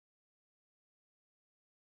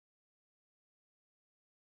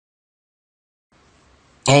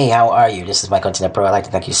Hey, how are you? This is Mike Internet Pro. I'd like to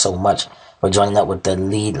thank you so much for joining up with the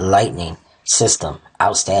Lead Lightning system.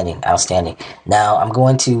 Outstanding, outstanding. Now, I'm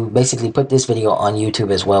going to basically put this video on YouTube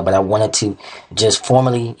as well, but I wanted to just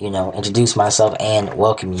formally, introduce myself and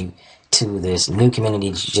welcome you to this new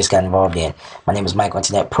community that you just got involved in. My name is Mike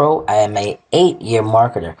Internet Pro. I am a 8-year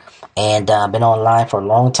marketer and I've been online for a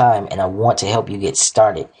long time, and I want to help you get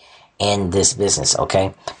started in this business.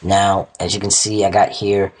 Okay, now as you can see, I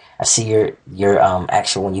see your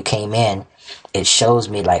actual, when you came in, it shows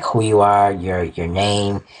me like who you are, your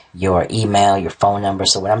name, your email, your phone number.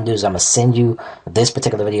 So what I'm gonna do is I'm gonna send you this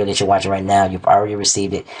particular video that you're watching right now. You've already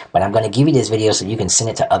received it, but I'm gonna give you this video so you can send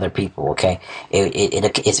it to other people. Okay,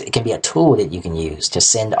 it can be a tool that you can use to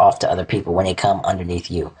send off to other people when they come underneath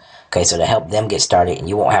you. Okay, so to help them get started, and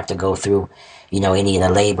you won't have to go through any of the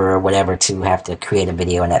labor or whatever to have to create a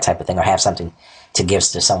video and that type of thing, or have something to give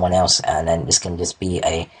to someone else. And then this can just be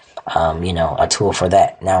a tool for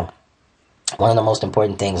that. Now, one of the most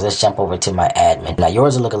important things, let's jump over to my admin. Now,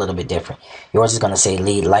 yours will look a little bit different. Yours is going to say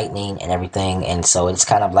Lead Lightning and everything. And so it's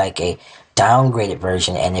kind of like a downgraded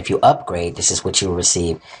version. And if you upgrade, this is what you'll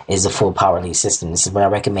receive, is the full Power Lead system. This is what I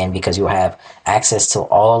recommend, because you'll have access to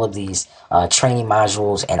all of these training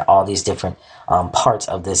modules and all these different parts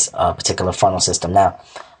of this particular funnel system. Now,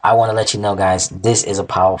 I want to let you know, guys, this is a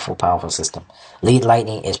powerful, powerful system. Lead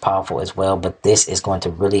Lightning is powerful as well, but this is going to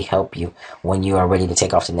really help you when you are ready to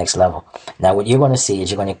take off to the next level. Now, what you're going to see is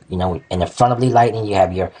you're going to, in the front of Lead Lightning, you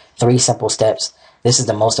have your 3 simple steps. This is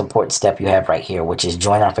the most important step you have right here, which is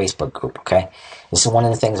join our Facebook group, okay? This is one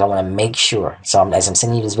of the things I want to make sure. So as I'm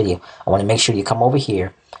sending you this video, I want to make sure you come over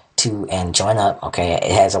here and join up, okay?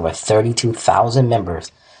 It has over 32,000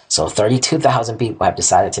 members. So 32,000 people have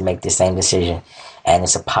decided to make the same decision. And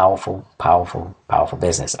it's a powerful, powerful, powerful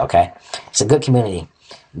business, okay? It's a good community.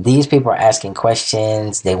 These people are asking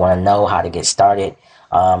questions. They want to know how to get started.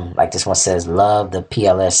 Like this one says, love the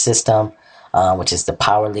PLS system, which is the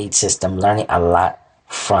Power Lead system. Learning a lot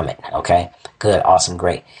from it, okay? Good, awesome,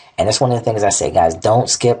 great. And that's one of the things I say, guys. Don't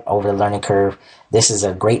skip over the learning curve. This is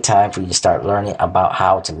a great time for you to start learning about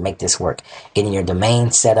how to make this work. Getting your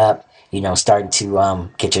domain set up. Starting to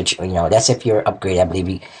get your, that's if you're upgraded. I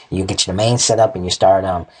believe you get your domain set up and you start,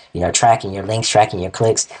 tracking your links, tracking your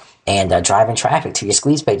clicks, and driving traffic to your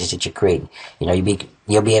squeeze pages that you're creating.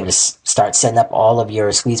 You'll be able to start setting up all of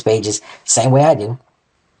your squeeze pages same way I do.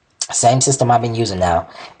 Same system I've been using now,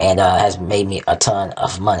 and has made me a ton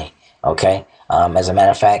of money. Okay. As a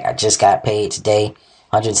matter of fact, I just got paid today,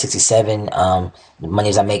 167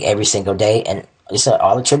 monies I make every single day, and it's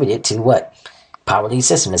all attributed to what? Power Lead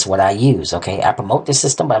system is what I use, okay? I promote this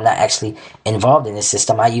system, but I'm not actually involved in this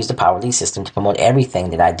system. I use the Power Lead system to promote everything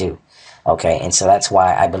that I do, okay? And so that's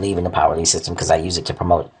why I believe in the Power Lead system, because I use it to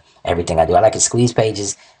promote everything I do. I like it. Squeeze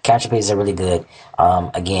pages, capture pages are really good.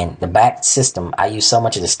 Again, the back system, I use so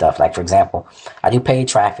much of this stuff. Like, for example, I do paid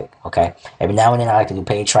traffic, okay? Every now and then I like to do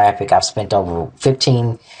paid traffic. I've spent over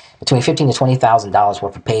between $15,000 to $20,000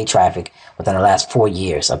 worth of paid traffic within the last 4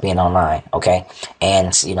 years of being online, okay?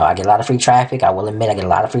 And I get a lot of free traffic. I will admit I get a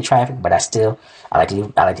lot of free traffic, but I like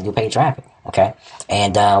to do paid traffic, okay?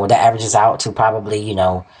 And what that averages out to probably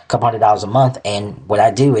a couple $100 a month. And what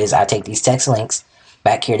I do is I take these text links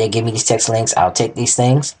back here. They give me these text links. I'll take these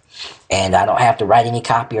things, and I don't have to write any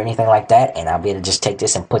copy or anything like that. And I'll be able to just take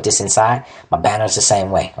this and put this inside. My banners the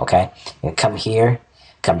same way, okay? You come here,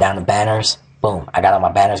 come down to banners. Boom, I got all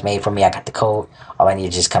my banners made for me. I got the code. All I need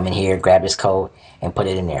is just come in here, grab this code, and put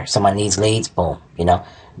it in there. Someone needs leads, boom,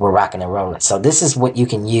 we're rocking and rolling. So this is what you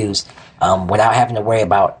can use without having to worry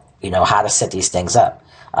about, how to set these things up.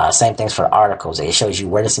 Same things for articles. It shows you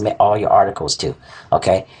where to submit all your articles to,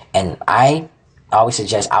 okay? And I always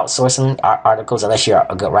suggest outsourcing articles unless you're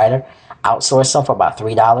a good writer. Outsource them for about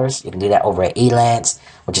 $3. You can do that over at Elance,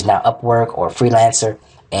 which is now Upwork, or Freelancer.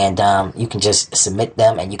 And you can just submit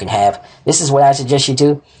them, and you can have, this is what I suggest you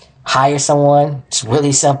do. Hire someone. It's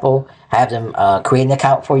really simple. Have them create an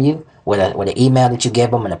account for you with an email that you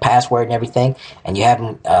give them and a password and everything. And you have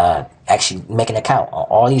them actually make an account on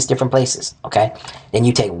all these different places, okay? Then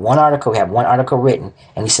you take one article, have one article written,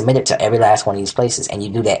 and you submit it to every last one of these places. And you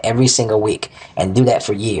do that every single week, and do that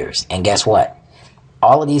for years. And guess what?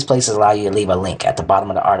 All of these places allow you to leave a link at the bottom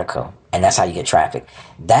of the article, and that's how you get traffic.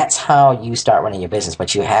 That's how you start running your business,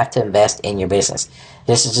 but you have to invest in your business.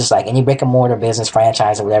 This is just like any brick and mortar business,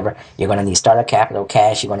 franchise, or whatever. You're going to need startup capital,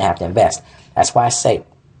 cash. You're going to have to invest. That's why I say,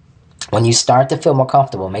 when you start to feel more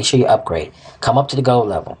comfortable, make sure you upgrade. Come up to the gold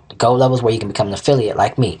level. The gold level is where you can become an affiliate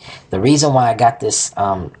like me. The reason why I got this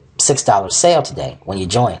 $6 sale today when you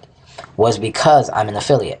joined was because I'm an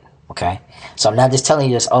affiliate. Okay, so I'm not just telling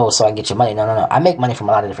you this, oh, so I can get your money. No, no, no. I make money from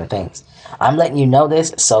a lot of different things. I'm letting you know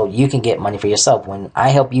this so you can get money for yourself. When I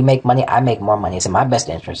help you make money, I make more money. It's in my best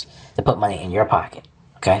interest to put money in your pocket.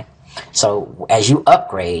 Okay, so as you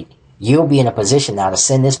upgrade, you'll be in a position now to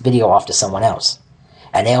send this video off to someone else,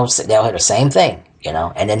 and they'll hear the same thing, you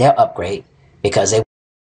know, and then they'll upgrade because they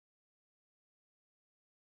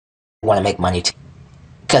want to make money too,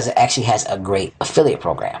 because it actually has a great affiliate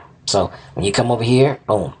program. So when you come over here,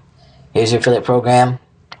 boom. Here's your affiliate program.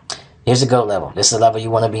 Here's the GOAT level. This is the level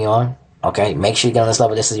you want to be on. Okay, make sure you get on this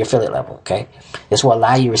level. This is your affiliate level. Okay, this will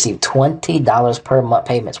allow you to receive $20 per month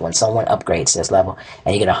payments when someone upgrades to this level,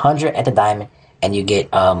 and you get 100 at the diamond, and you get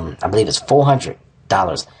I believe it's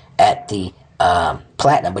 $400 at the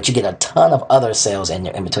platinum. But you get a ton of other sales in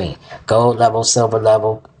between. Gold level, silver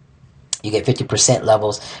level. You get 50%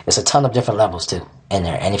 levels. There's a ton of different levels too in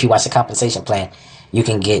there. And if you watch the compensation plan, you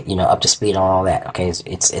can get, you know, up to speed on all that. Okay,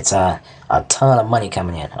 it's a ton of money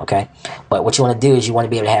coming in. Okay, but what you want to do is you want to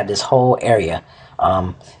be able to have this whole area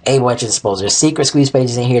able at your disposal. There's secret squeeze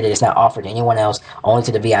pages in here that is not offered to anyone else, only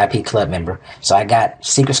to the VIP club member. So I got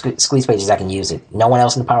secret squeeze pages I can use it. No one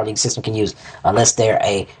else in the Power League system can use unless they're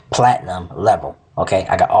a platinum level. Okay,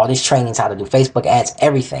 I got all these trainings, how to do Facebook ads,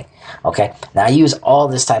 everything. Okay, now I use all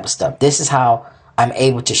this type of stuff. This is how I'm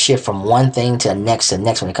able to shift from one thing to the next when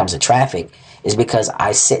it comes to traffic, is because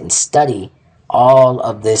I sit and study all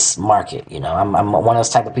of this market. You know, I'm one of those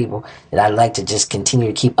type of people that I like to just continue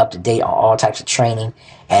to keep up to date on all types of training,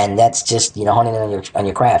 and that's just, you know, honing in on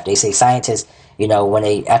your craft. They say scientists, you know,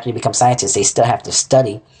 when after they become scientists, they still have to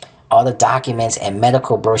study all the documents and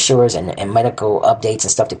medical brochures and medical updates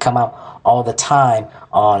and stuff that come out all the time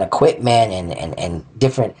on equipment and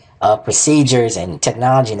different procedures and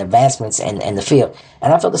technology and advancements in the field.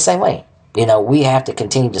 And I feel the same way. You know, we have to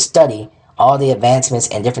continue to study all the advancements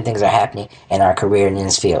and different things that are happening in our career and in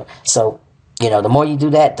this field. So, you know, the more you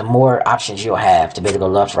do that, the more options you'll have to be able to go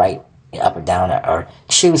left, right, up or down, or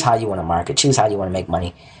choose how you want to market, choose how you want to make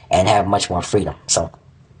money, and have much more freedom. So,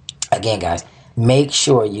 again, guys, make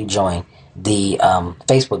sure you join the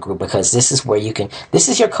Facebook group, because this is where you can, this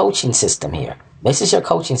is your coaching system here. This is your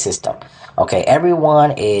coaching system. Okay,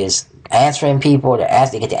 everyone is answering people.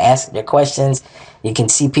 They get to ask their questions. You can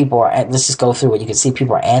see people let's just go through it. You can see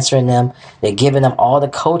people are answering them. They're giving them all the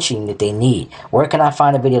coaching that they need. Where can I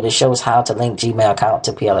find a video that shows how to link Gmail account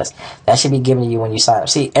to PLS? That should be given to you when you sign up.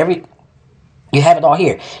 See, you have it all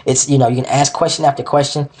here. It's, you know, you can ask question after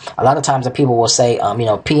question. A lot of times the people will say, you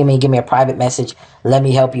know, PM me, give me a private message, let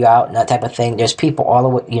me help you out, and that type of thing. There's people all the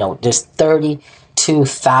way, you know, there's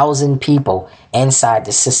 32,000 people inside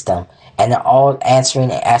the system, and they're all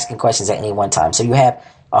answering and asking questions at any one time. So you have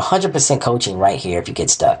 100% coaching right here if you get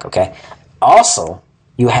stuck, okay? Also,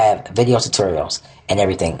 you have video tutorials and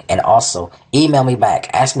everything. And also, email me back.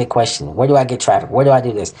 Ask me a question. Where do I get traffic? Where do I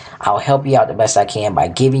do this? I'll help you out the best I can by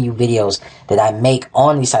giving you videos that I make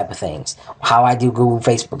on these type of things. How I do Google,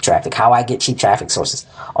 Facebook traffic. How I get cheap traffic sources.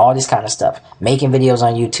 All this kind of stuff. Making videos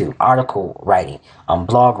on YouTube. Article writing.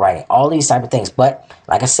 Blog writing. All these type of things. But,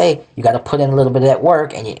 like I say, you got to put in a little bit of that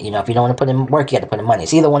work. And, you know, if you don't want to put in work, you got to put in money.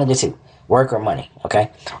 It's either one of the two. Work or money,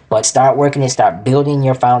 okay? But start working and start building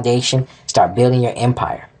your foundation. Start building your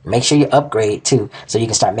empire. Make sure you upgrade too, so you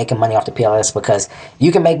can start making money off the PLS, because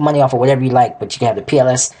you can make money off of whatever you like, but you can have the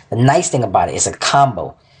PLS. The nice thing about it is a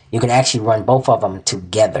combo. You can actually run both of them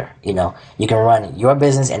together. You know, you can run your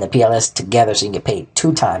business and the PLS together, so you can get paid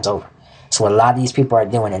 2 times over. So what a lot of these people are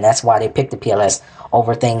doing, and that's why they pick the PLS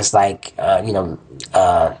over things like, you know,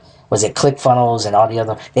 was it ClickFunnels and all the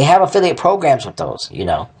other. They have affiliate programs with those, you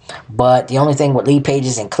know. But the only thing with lead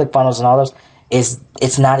pages and ClickFunnels and all those is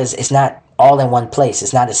it's not all in one place.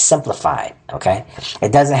 It's not as simplified, okay?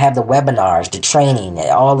 It doesn't have the webinars, the training,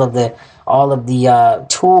 all of the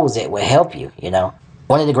tools that will help you, you know.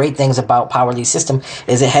 One of the great things about Power Lead system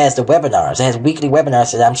is it has the webinars. It has weekly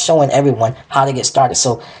webinars that I'm showing everyone how to get started.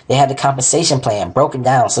 So they have the compensation plan broken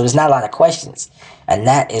down, so there's not a lot of questions. And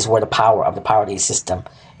that is where the power of the Power Lead system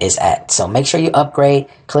is at. So make sure you upgrade.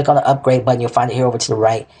 Click on the upgrade button. You'll find it here over to the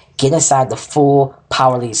right. Get inside the full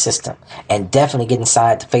Power Lead system, and definitely get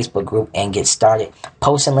inside the Facebook group and get started.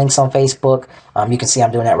 Posting links on Facebook. You can see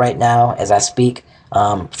I'm doing that right now as I speak.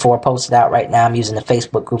 4 posted out right now. I'm using the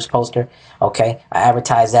Facebook groups poster. Okay, I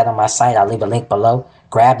advertise that on my site. I'll leave a link below.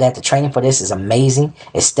 Grab that. The training for this is amazing.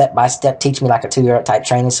 It's step-by-step. Teach me like a 2-year-old type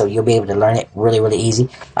training, so you'll be able to learn it really, really easy.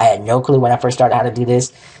 I had no clue when I first started how to do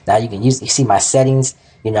this. Now you see my settings.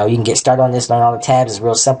 You know, you can get started on this, learn all the tabs. It's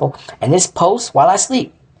real simple. And this posts while I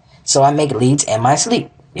sleep. So I make leads in my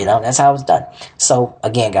sleep. You know, that's how it's done. So,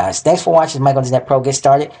 again, guys, thanks for watching Mike on the Net Pro. Get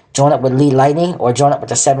started. Join up with Lead Lightning or join up with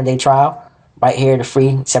the 7-day trial. right here, the free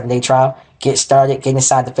 7-day trial. Get started, get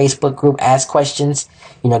inside the Facebook group, ask questions,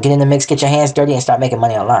 get in the mix, get your hands dirty, and start making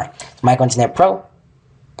money online. It's Mike Internet Pro.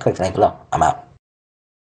 Click the link below. I'm out.